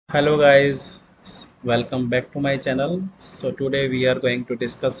Hello guys, welcome back to my channel. So today we are going to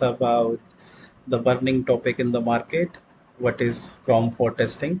discuss about the burning topic in the market, what is Chrome for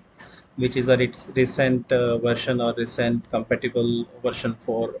testing, which is a recent version or recent compatible version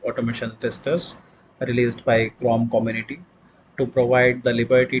for automation testers released by Chrome community to provide the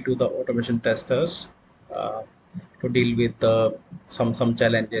liberty to the automation testers uh, to deal with some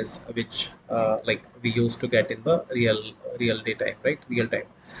challenges which like we used to get in the real daytime, right? Real time.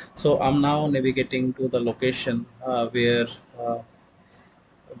 So I'm now navigating to the location where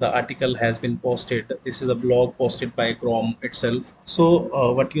the article has been posted. This is a blog posted by Chrome itself.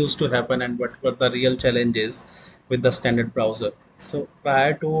 So what used to happen and what were the real challenges with the standard browser? So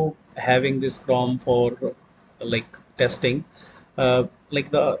prior to having this Chrome for like testing,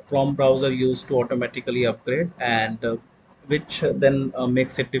 like the Chrome browser used to automatically upgrade, and which then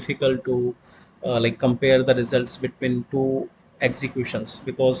makes it difficult to like compare the results between two executions.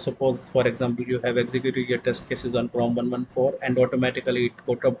 Because suppose for example you have executed your test cases on Chrome 114 and automatically it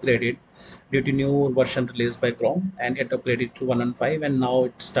got upgraded due to new version released by Chrome, and it upgraded to 115 and now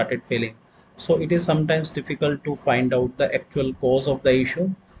it started failing. So it is sometimes difficult to find out the actual cause of the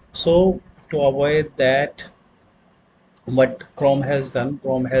issue. So to avoid that, what Chrome has done,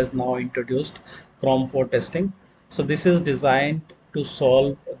 Chrome has now introduced Chrome for testing. So this is designed to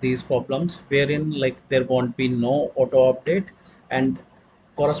solve these problems wherein like there won't be no auto update, and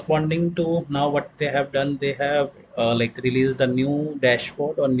corresponding to now what they have done, they have like released a new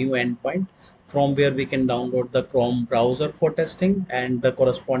dashboard or new endpoint from where we can download the Chrome browser for testing and the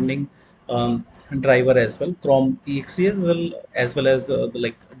corresponding driver as well, Chrome exe as well as the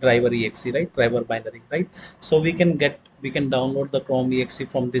like driver exe, right? Driver binary, right? So we can download the Chrome exe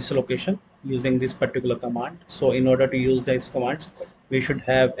from this location using this particular command. So in order to use these commands, we should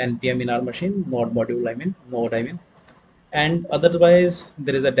have npm in our machine, node module, node, and otherwise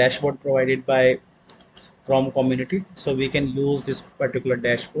there is a dashboard provided by Chrome community, so we can use this particular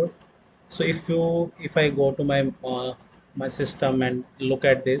dashboard. So if I go to my system and look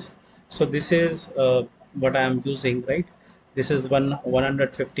at this, so this is what I am using, right? This is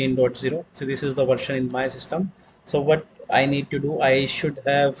 115.0. So this is the version in my system. So what I need to do, I should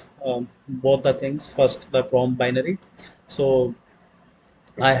have both the things. First the Chrome binary. So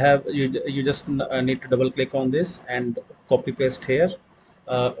I have you just need to double click on this and copy paste here,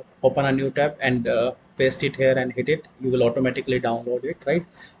 open a new tab and paste it here and hit it. You will automatically download it, right?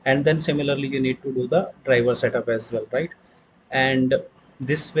 And then similarly you need to do the driver setup as well, right? And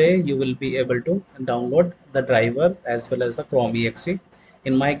this way you will be able to download the driver as well as the Chrome exe.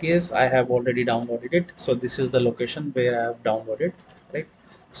 In my case I have already downloaded it, so this is the location where I have downloaded, right?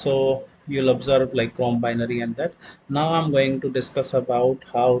 So you'll observe like Chrome binary and that. Now I'm going to discuss about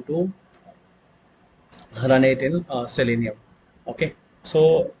how to run it in Selenium. Okay,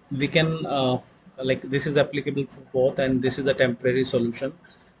 so we can like this is applicable for both, and this is a temporary solution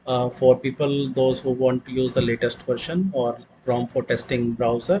for people those who want to use the latest version or Chrome for testing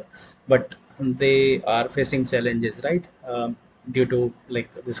browser, but they are facing challenges, right? Due to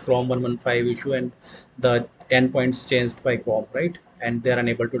like this Chrome 115 issue and the endpoints changed by Chrome, right? And they are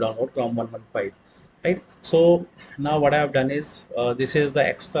unable to download Chrome 115, right? So now what I have done is this is the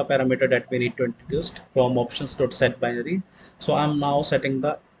extra parameter that we need to introduce from options.set binary. So I'm now setting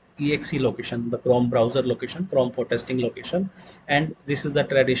the exe location, the Chrome browser location, Chrome for testing location, and this is the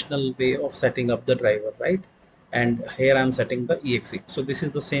traditional way of setting up the driver, right? And here I'm setting the exe. So this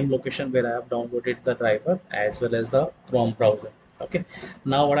is the same location where I have downloaded the driver as well as the Chrome browser. Okay,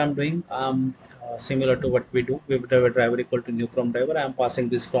 now what I'm doing, similar to what we do with driver equal to new Chrome driver, I'm passing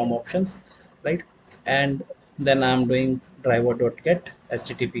this Chrome options, right? And then I'm doing driver.get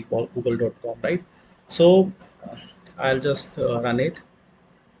http call google.com, right? So I'll just run it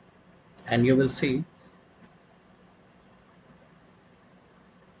and you will see.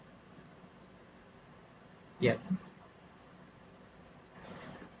 Yeah,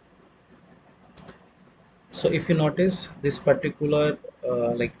 so if you notice this particular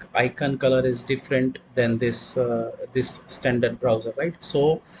like icon color is different than this standard browser, right?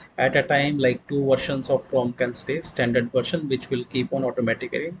 So at a time like two versions of Chrome can stay standard version, which will keep on or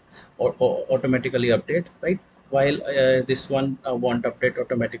automatically update, right? While this one won't update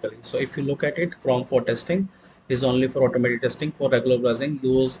automatically. So if you look at it, Chrome for testing is only for automated testing. For regular browsing,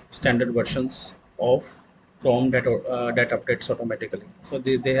 use standard versions of Chrome that updates automatically. So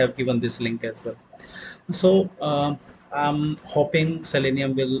they have given this link as well. So I'm hoping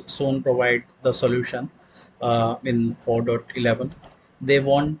Selenium will soon provide the solution in 4.11. They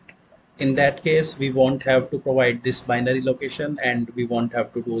won't, in that case, we won't have to provide this binary location and we won't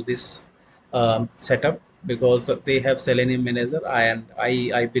have to do this setup. because they have Selenium Manager, and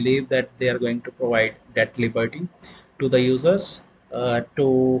I believe that they are going to provide that liberty to the users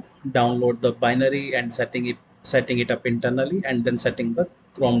to download the binary and setting it up internally, and then setting the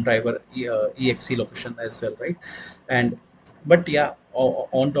Chrome driver exe location as well, right? And but yeah,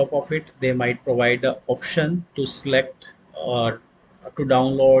 on top of it, they might provide the option to select to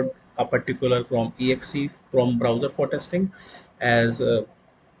download a particular Chrome exe Chrome browser for testing as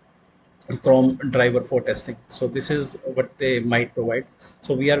Chrome driver for testing. So this is what they might provide.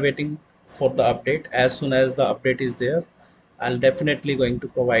 So we are waiting for the update. As soon as the update is there, I'll definitely going to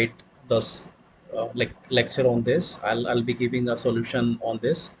provide this like lecture on this. I'll be giving a solution on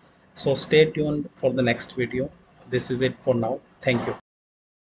this. So stay tuned for the next video. This is it for now. Thank you.